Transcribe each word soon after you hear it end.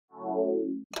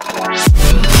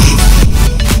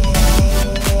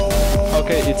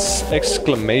Okay, it's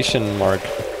exclamation mark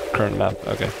current map.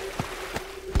 Okay.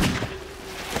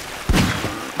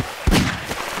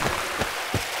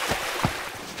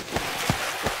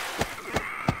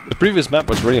 The previous map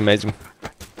was really amazing.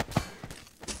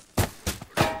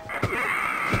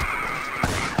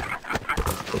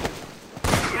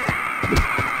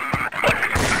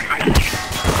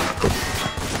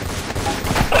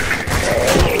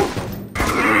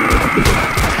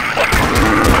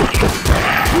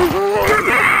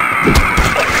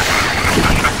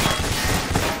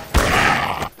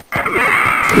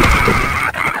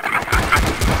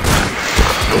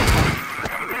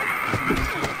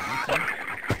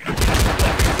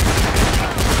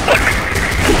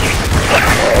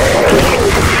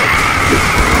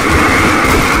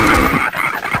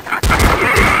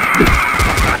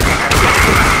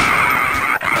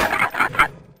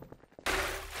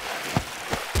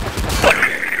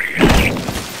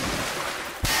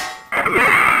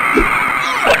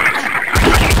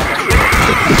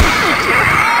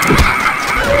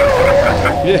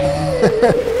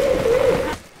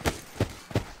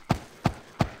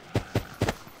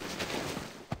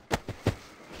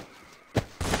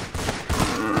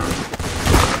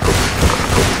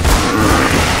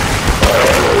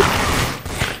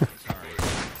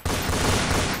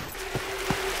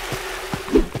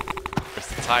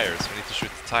 Tires. We need to shoot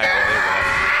the tire. Oh, there we go.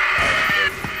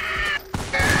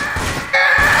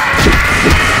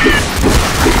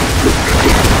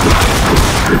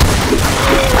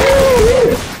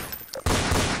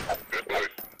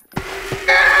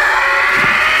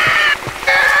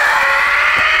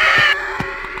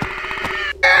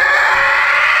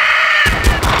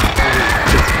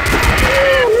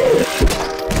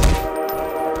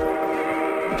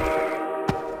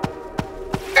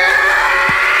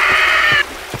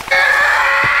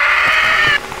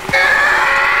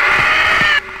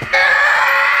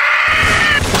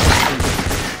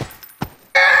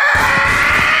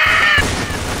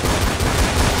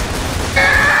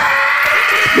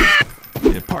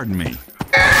 Pardon me.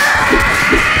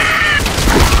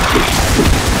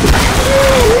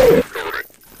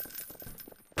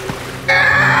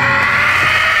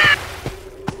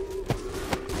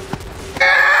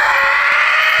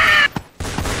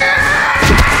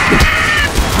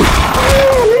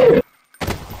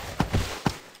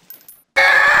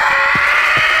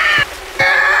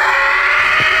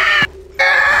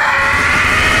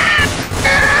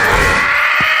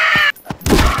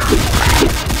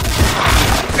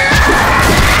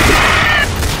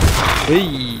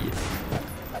 Hey.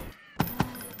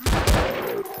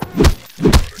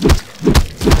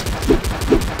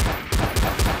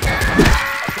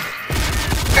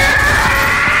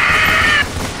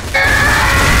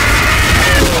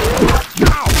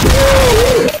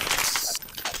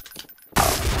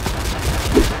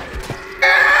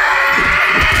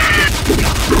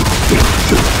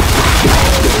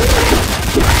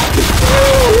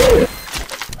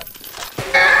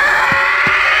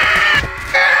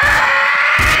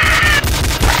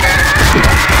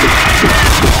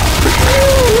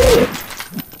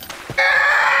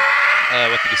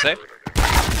 What did you say?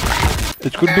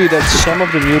 It could be that some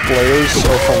of the new players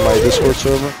are from my Discord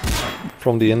server,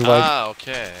 from the invite. Ah,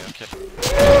 okay, okay.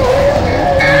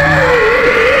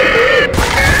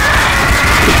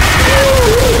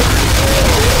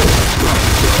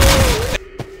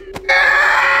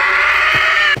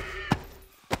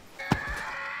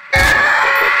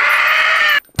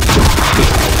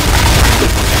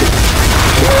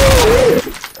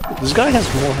 This guy has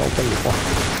more health than before.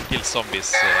 Kill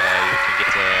zombies,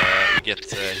 you get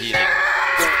healing.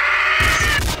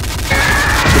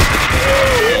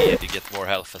 And you get more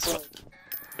health as well.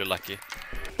 You're lucky.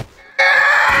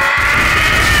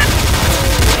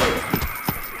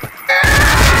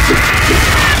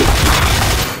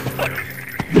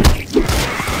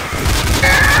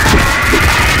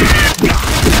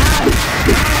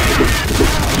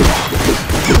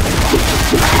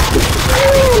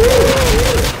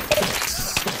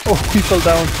 Oh, he fell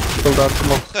down.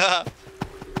 Come on.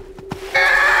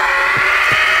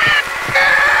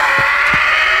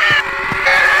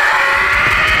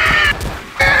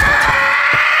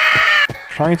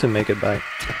 Trying to make it back.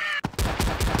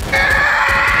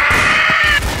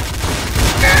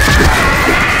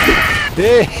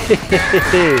 Hey!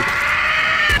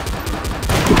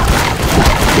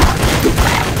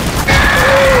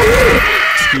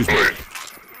 Excuse me.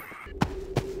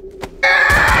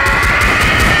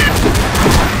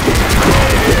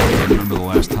 I remember the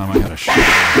last time I had a shot.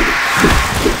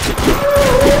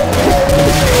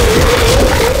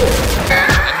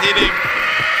 I'm hitting.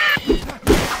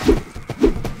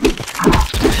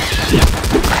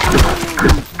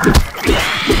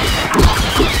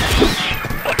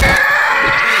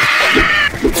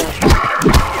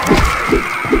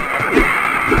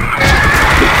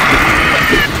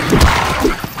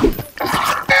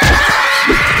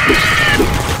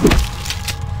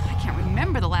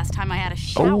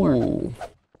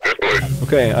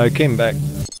 Okay, I came back.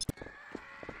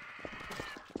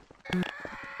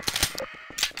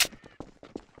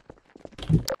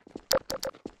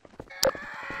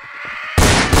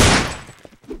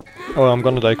 Oh, I'm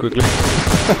gonna die quickly.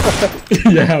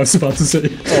 Yeah, I was about to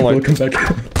say. Oh my Welcome back.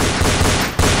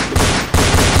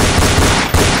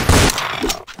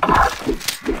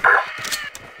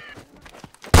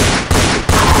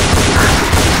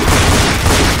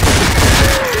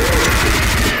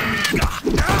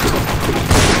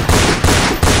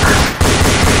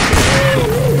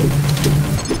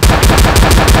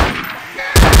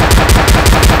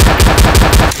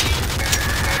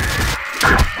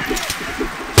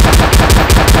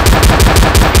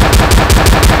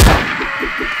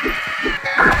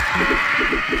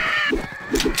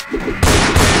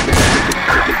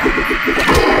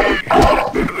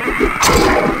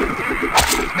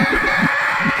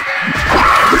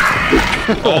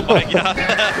 Oh my god.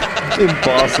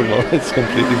 Impossible. It's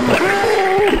completely impossible.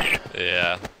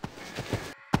 Yeah.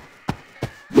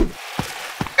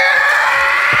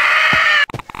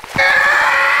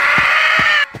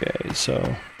 Okay,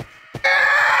 so...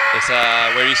 There's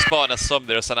where you spawn a zombie,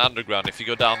 there's an underground. If you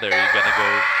go down there, you're gonna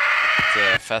go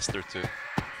faster too.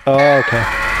 Oh, okay.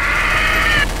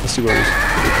 Let's see where it is.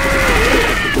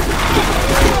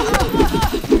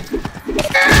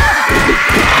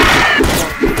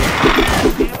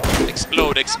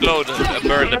 Explode, explode, and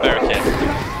burn the barricade.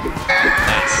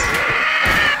 Nice.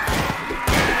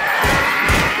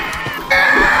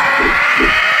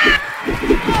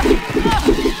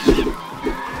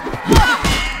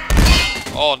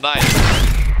 Oh, nice.